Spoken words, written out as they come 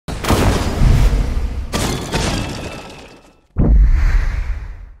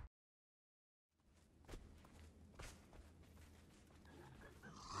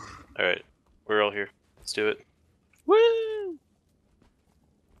Alright, we're all here. Let's do it. Woo!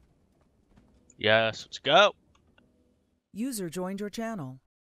 Yes, let's go. User joined your channel.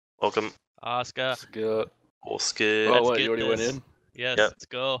 Welcome. Oscar. Let's go. Wolskid. Oh, Let's what, get you already went this. in? Yes, Yep. let's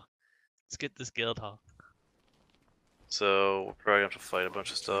go. Let's get this guild hall. So, we're probably gonna have to fight a bunch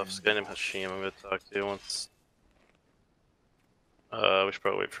of stuff. This guy named Hashim I'm gonna talk to once. We should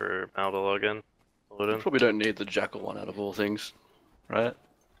probably wait for Mal to log in. Load You in. probably don't need the Jackal one out of all things, right?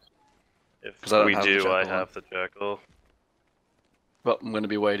 If 'Cause I don't we have the do, Jackal I one. have the Jackal. But I'm going to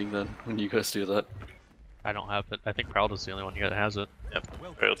be waiting then when you guys do that. I don't have it. I think Prowl's the only one that has it. Yep.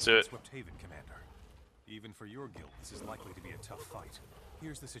 Welcome Alright, let's do it. Swift Haven, Commander. Even for your guild, this is likely to be a tough fight.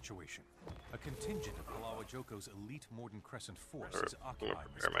 Here's the situation. A contingent of Kalawa Joko's elite Morden Crescent force is occupying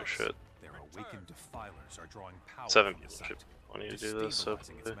this Prepare my place. shit. Their awakened defilers are drawing power 7 from the people should site, want you to do this, so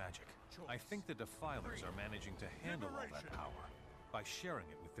destabilizing its magic. I think the defilers are managing to handle all that power by sharing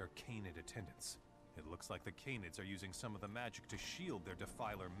it with their Canid attendants. It looks like the Canids are using some of the magic to shield their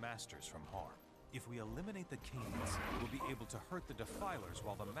defiler masters from harm. If we eliminate the Canids, we'll be able to hurt the defilers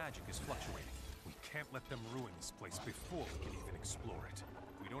while the magic is fluctuating. We can't let them ruin this place before we can even explore it.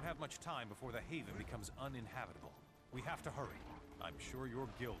 We don't have much time before the Haven becomes uninhabitable. We have to hurry. I'm sure your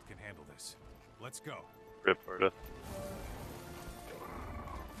guild can handle this. Let's go. Rip Berta.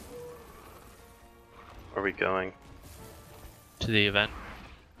 Where are we going? To the event.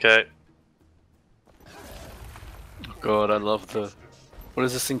 Okay. God, I love the... What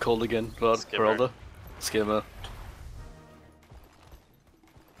is this thing called again, Skimmer. Geralda? Skimmer.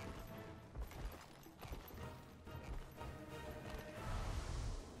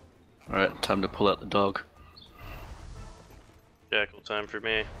 Alright, time to pull out the dog. Jackal time for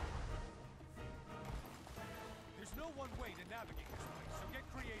me. There's no one way to navigate this place, so get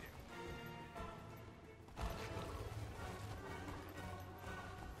creative.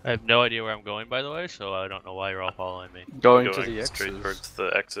 I have no idea where I'm going, by the way, so I don't know why you're all following me. Going to the straight X's. towards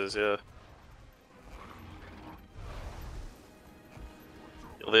the X's, yeah.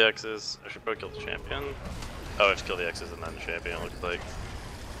 Kill the X's. I should probably kill the champion. Oh, I have to kill the X's and then the champion, it looks like.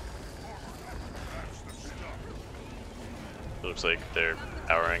 It looks like they're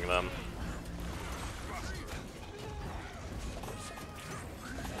powering them.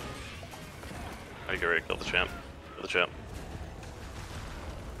 I get ready to kill the champ. Kill the champ.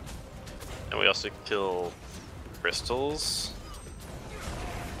 And we also kill crystals.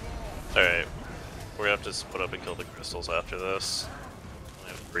 Alright. We're gonna have to split up and kill the crystals after this. We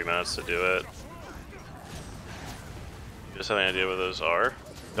have 3 minutes to do it. You guys have any idea what those are?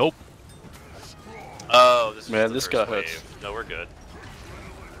 Nope. Oh, this is Man, the this first guy wave. hurts. No, we're good.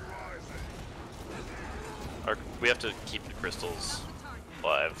 We have to keep the crystals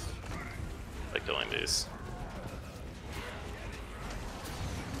alive by killing these.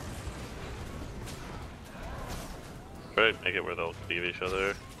 Right, make it where they'll leave each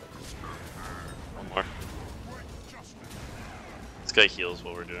other. One more. This guy heals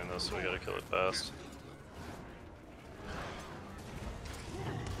while we're doing this, so we gotta kill it fast.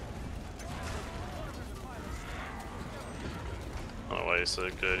 I don't know why he's so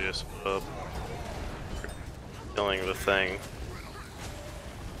good, you split up. Killing the thing.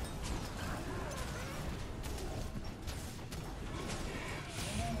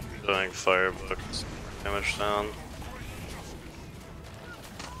 Doing firebucks, damage down.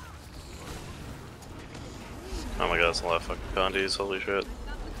 Oh my god, that's a lot of fucking condies, holy shit.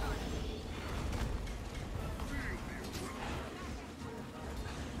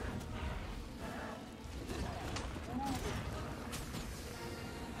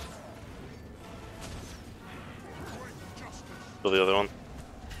 Kill the other one.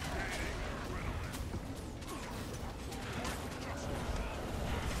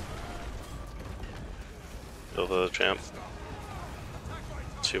 Kill the champ.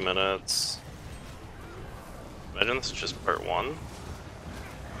 2 minutes. Imagine this is just part 1.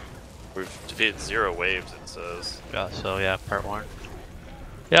 We've defeated 0 waves, it says. Yeah, so yeah, part 1.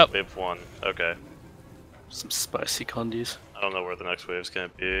 Yep. Wave 1, okay. Some spicy condies. I don't know where the next wave's gonna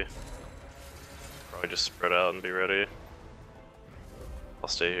be. Probably just spread out and be ready. I'll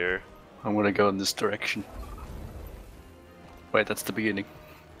stay here. I'm gonna go in this direction. Wait, that's the beginning.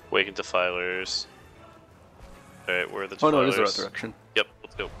 Waken Defilers. Alright, where are the Oh Defilers? no, it is the right direction. Yep,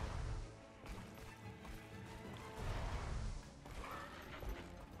 let's go.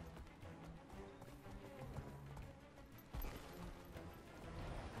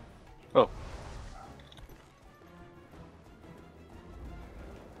 Oh.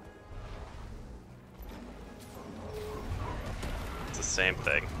 It's the same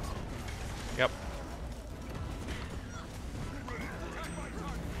thing. Yep.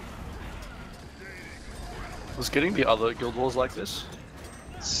 Was getting the other guild wars like this?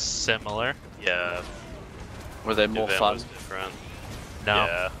 Similar. Yeah. Were they more Van fun? was different. No.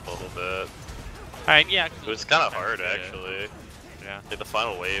 Yeah, a little bit. Alright, yeah. It was kind of hard actually. Yeah. Like, the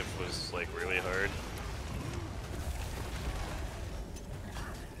final wave was like really hard.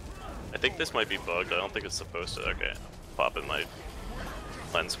 I think this might be bugged. I don't think it's supposed to. Okay, pop in my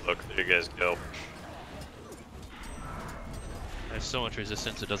lens book. There you guys go. There's so much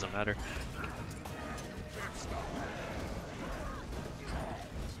resistance, it doesn't matter.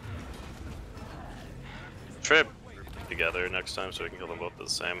 Try to group them together next time so we can kill them both at the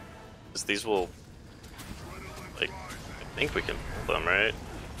same. Because these will, like, I think we can pull them, right?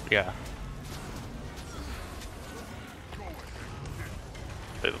 Yeah.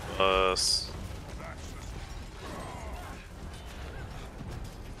 Play the bus.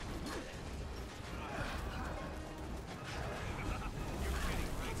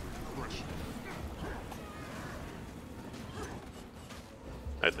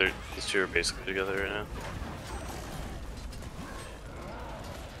 Alright, these two are basically together right now.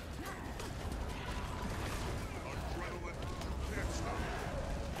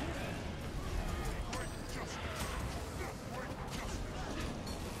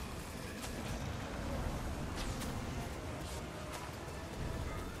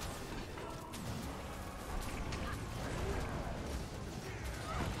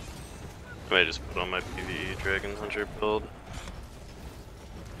 I might just put on my PvE Dragon Hunter build.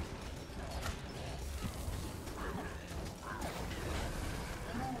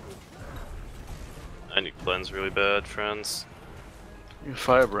 I need cleanse really bad, friends. Your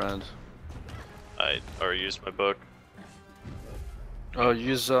firebrand. I already used my book. Oh,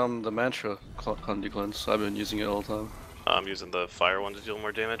 use the mantra Condy cleanse. I've been using it all the time. I'm using the fire one to deal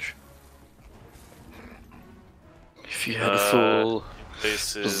more damage. If you had a full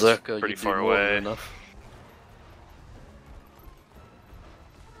Base is berserker, pretty you'd far be more than away. enough.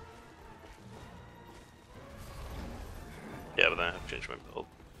 Yeah, but then I have to change my build.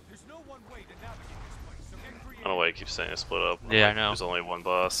 There's no one way to navigate this place, so get I creative. don't know why I keep saying I split up. Yeah, Like, I know. There's only one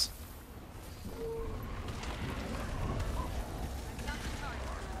boss.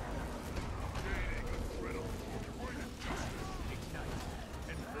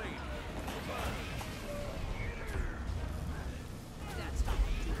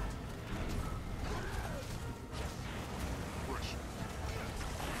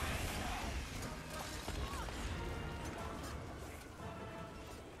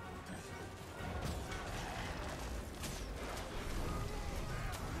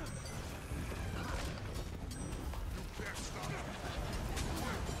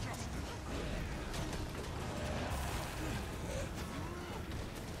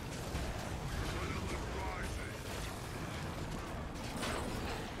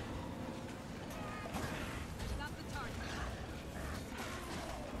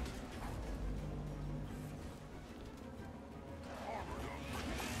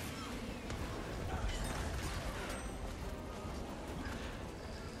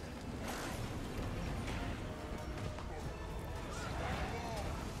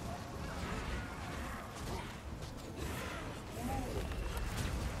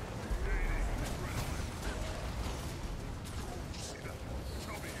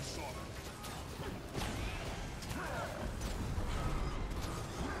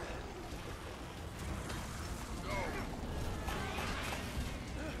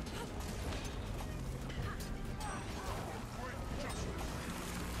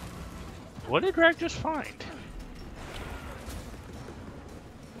 What did Rag just find?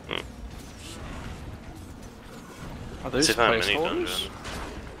 Are those See if I have mini placeholders? dungeon.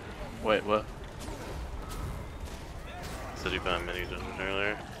 Wait, what? Said he found mini dungeon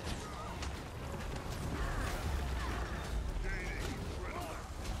earlier.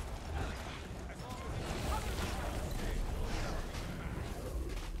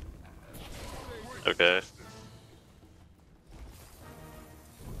 Okay.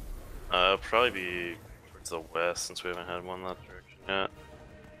 Probably be towards the west since we haven't had one that direction yet.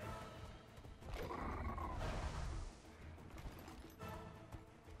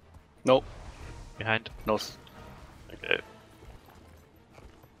 Nope. Behind. North. Okay.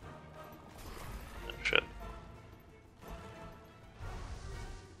 Oh, shit.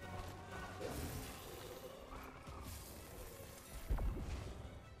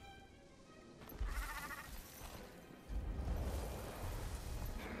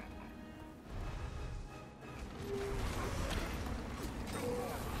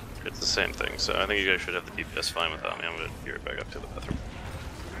 It's the same thing, so I think you guys should have the DPS fine without me. I'm gonna gear it back up to the bathroom.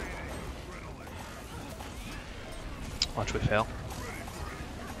 Watch we fail.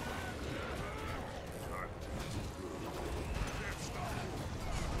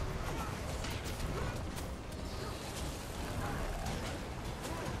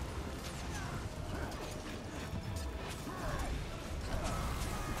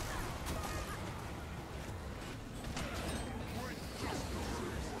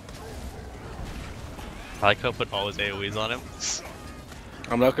 I like how putting all his AoEs on him.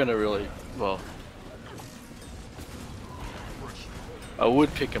 I'm not gonna really. Well, I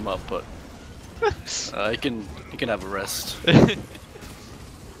would pick him up, but he can have a rest.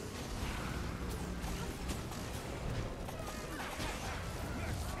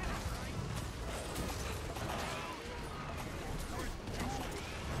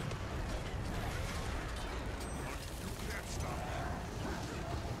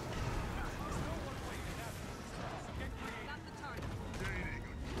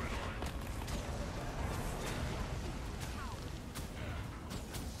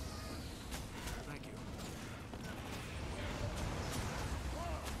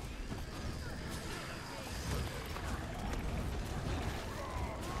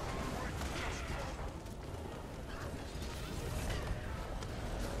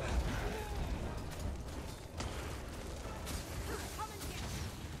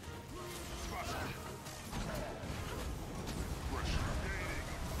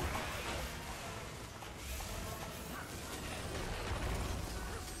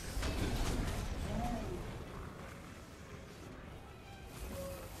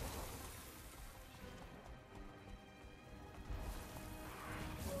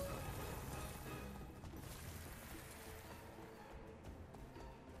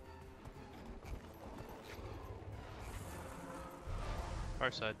 Far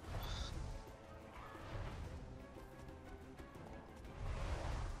side.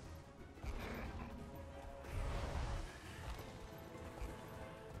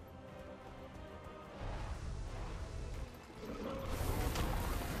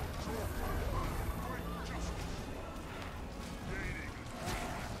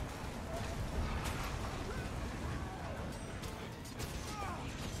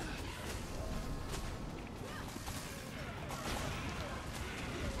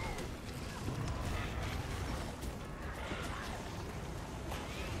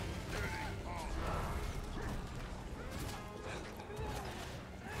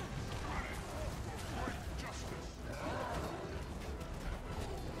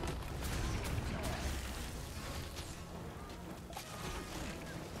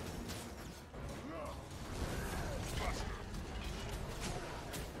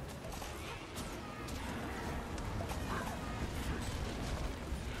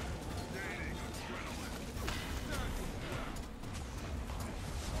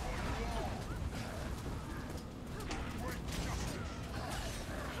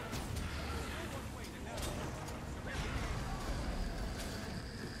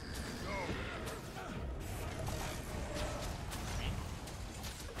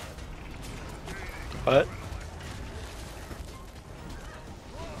 What?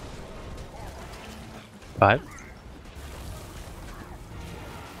 Five.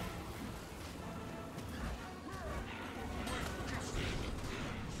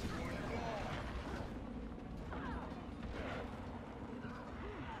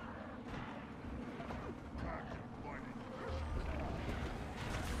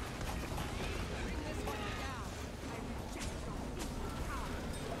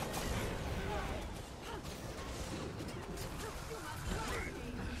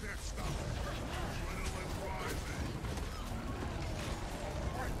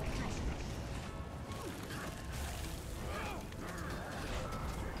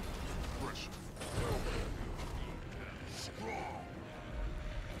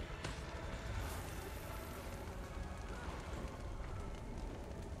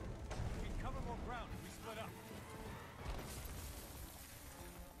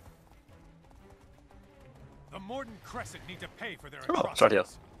 The Morden Crescent need to pay for their Oh, atrocities. sorry, yeah.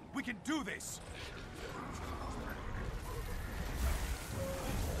 We can do this.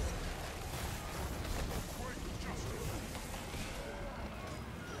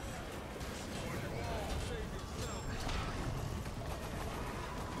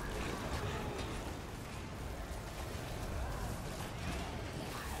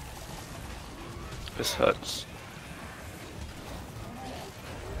 This hurts.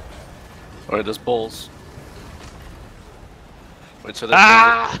 Alright, there's balls. Wait, so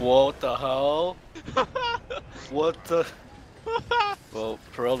there's balls. What the hell? What the? Well,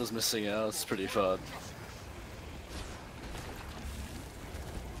 Peralta's missing out. It's pretty fun.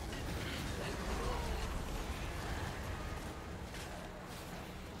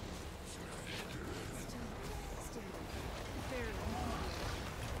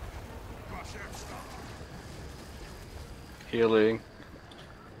 Healing.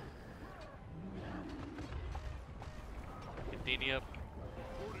 Continue up.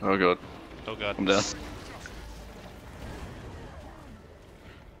 Oh god. Oh god. I'm down.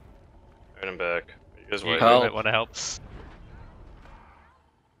 Alright, I'm back. What do you guys You wait. Help. might want to help.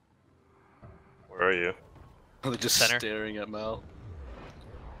 Where are you? They're just Center. staring at Mal.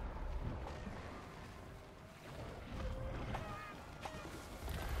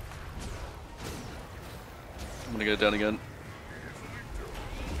 I'm gonna go down again.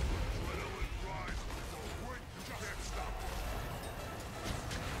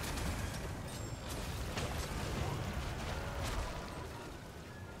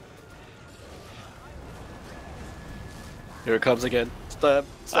 Here it comes again. Stab.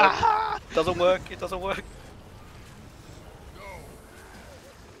 Stab. Doesn't work. It doesn't work.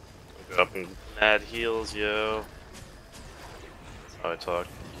 Go up and mad heals, yo. That's how I talk.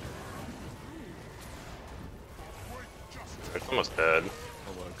 It's almost dead.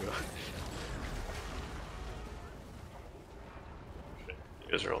 Oh my god.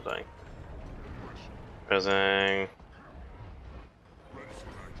 You guys are all dying. Rising.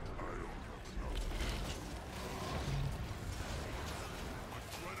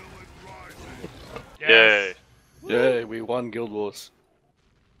 Yay! Yay, we won Guild Wars.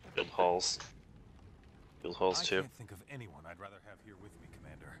 Guild halls. Guild halls I too. can't think of anyone I'd rather have here with me,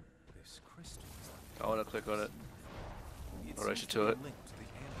 Commander. This crystal is like I wanna click on it. it's Alright, to it. linked to the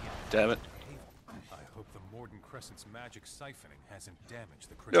ambient Damn it. haven. I hope the Morden Crescent's magic siphoning hasn't damaged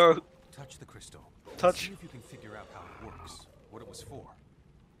the crystal. No. Touch the crystal. and Touch. See if you can figure out how it works. What it was for.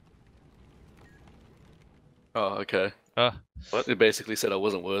 Oh, okay. It basically said I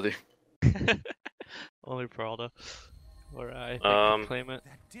wasn't worthy. Only Peralta. Or I Um, can claim it.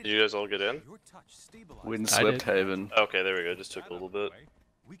 That did Did you guys all get in? Your touch stabilized Windswept did. Haven. Okay, there we go. Just took a little bit.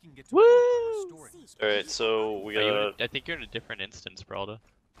 We can get to work on Woo! restoring this Alright, so we Are you in gotta. I think you're in a different instance, Peralta.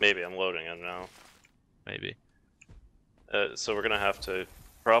 Maybe I'm loading it now. Maybe. So we're gonna have to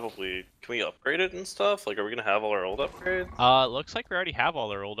probably. Can we upgrade it and stuff? Like, are we gonna have all our old upgrades? Looks like we already have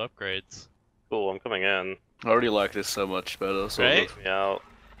all our old upgrades. Cool, I'm coming in. I already like this so much better. Sort Right? of. Me out.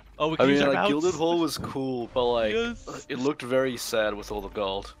 Oh, we I can use mean, our like, mounts. Gilded Hall was cool, but like, Yes. it looked very sad with all the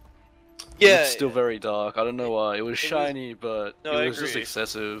gold. Yeah. It's still very dark. I don't know why. It was was- shiny, but No, I it was just agree.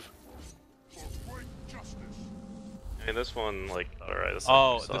 excessive. I mean, this one, like, alright.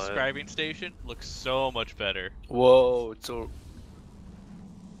 Oh, the scribing station looks so much better. Whoa, it's all.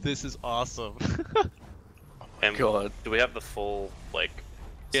 This is awesome. And God. do we have the full, like,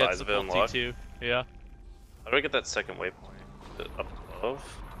 Yeah, size it's of the it full unlocked? T2. Yeah. How do I get that second waypoint? Is it up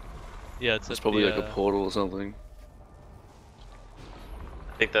above? Yeah, it's It's at probably the, like a portal or something.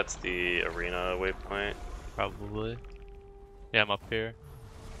 I think that's the arena waypoint. Probably. Yeah, I'm up here.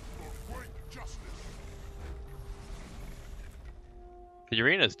 The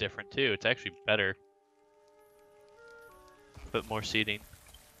arena is different too. It's actually better. But more seating.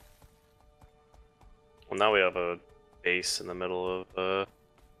 Well, now we have a base in the middle of,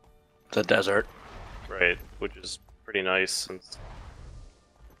 The desert. right, which is pretty nice since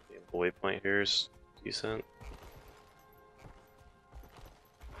the waypoint here is decent.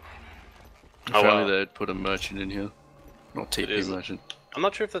 If Oh, only wow. they'd put a merchant in here. Not TP is. merchant. I'm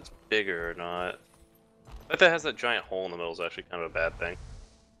not sure if that's bigger or not. The fact that it has that giant hole in the middle is actually kind of a bad thing.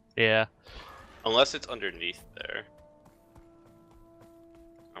 Yeah. Unless it's underneath there.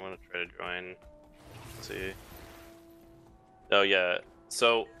 I'm gonna try to join. Let's see. Oh yeah,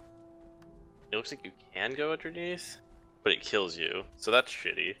 so it looks like you can go underneath, but it kills you. So that's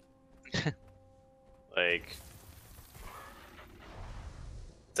shitty. Like,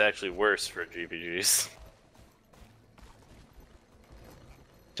 it's actually worse for GPGs.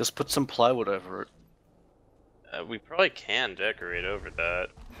 Just put some plywood over it. We probably can decorate over that.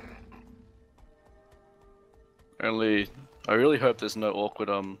 Only, I really hope there's no awkward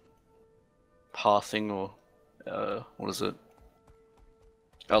pathing or what is it?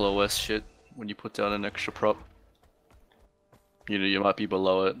 LOS shit when you put down an extra prop. You know, you might be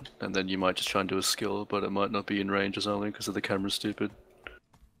below it, and then you might just try and do a skill, but it might not be in range or something because of the camera's stupid.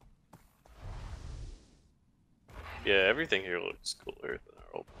 Yeah, everything here looks cooler than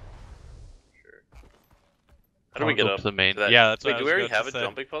our old. Sure. How do we I'll get go up to the main? to that? Yeah, that's Wait, what I do was we already about have to a say.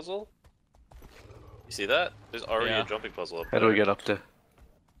 jumping puzzle? You see that? There's already Yeah. a jumping puzzle up How do we get up there?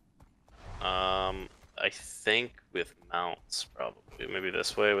 I think with mounts, probably. Maybe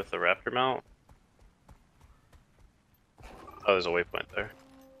this way with the raptor mount. Oh, there's a waypoint there.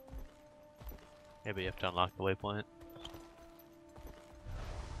 Maybe you have to unlock the waypoint.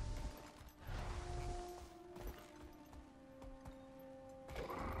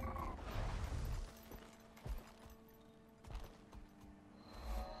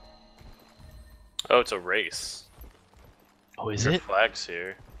 Oh, it's a race. Oh, is There are it? flags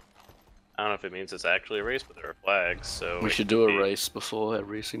here. I don't know if it means it's actually a race, but there are flags, so We it should could do a be- race before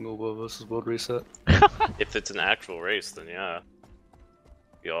every single World vs. World reset. If it's an actual race, then yeah,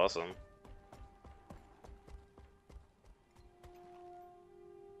 be awesome.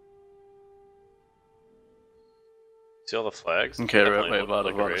 See all the flags? Okay, Definitely wait, looked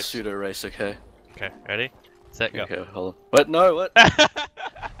like a Vada, race. pseudo race, okay. Okay, ready? Set, go. Okay, hold on. Wait, no, what?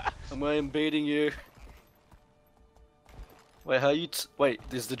 I'm beating you. Wait, how you wait,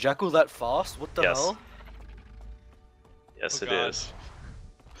 is the Jackal that fast? What the Yes. hell? Yes, Oh, it God. is.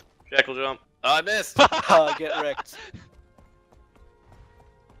 Jackal jump. Oh, I missed! Ah, get wrecked.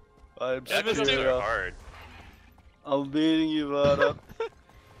 I'm Jackal missed jumps too. are superior. hard. I'm beating you, Vada.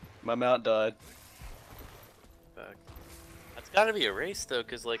 My mount died. Back. That's gotta be a race though,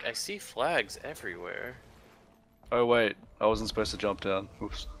 cause like I see flags everywhere. Oh wait, I wasn't supposed to jump down.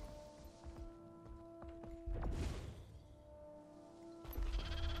 Oops.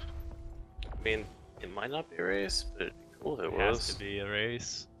 I mean, it might not be a race, but it'd be cool if it It has was. to be a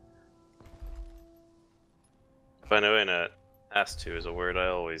race. If I know in it, has to is a word I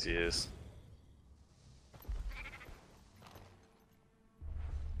always use.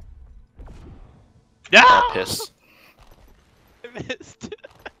 Yeah! Ah, piss. I missed.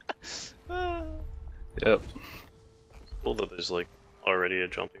 Ah. Yep. Cool that there's like already a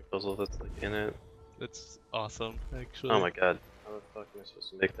jumping puzzle that's like in it. That's awesome, actually. Oh my god. How the fuck am I supposed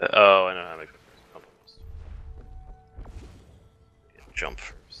to make that? Oh, I know how to make the first jump first. Yeah, jump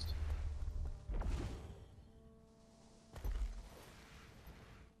first.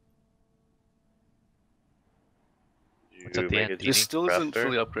 What's at the make end? it This This still isn't crafter?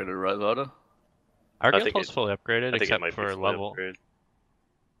 fully upgraded, right, Vada? Our I game think play's it- fully upgraded, I think it except might be for fully level. upgraded.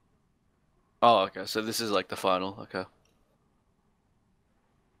 Oh, okay, so this is like the final, okay.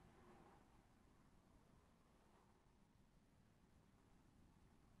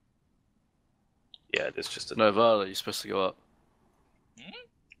 Yeah, it is just a. No, Vada, you're supposed to go up.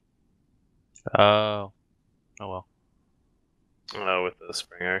 Oh. Oh well. Oh, with the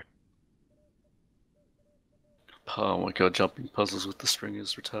Springer. Oh my god, jumping puzzles with the string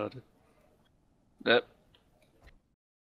is retarded. Yep,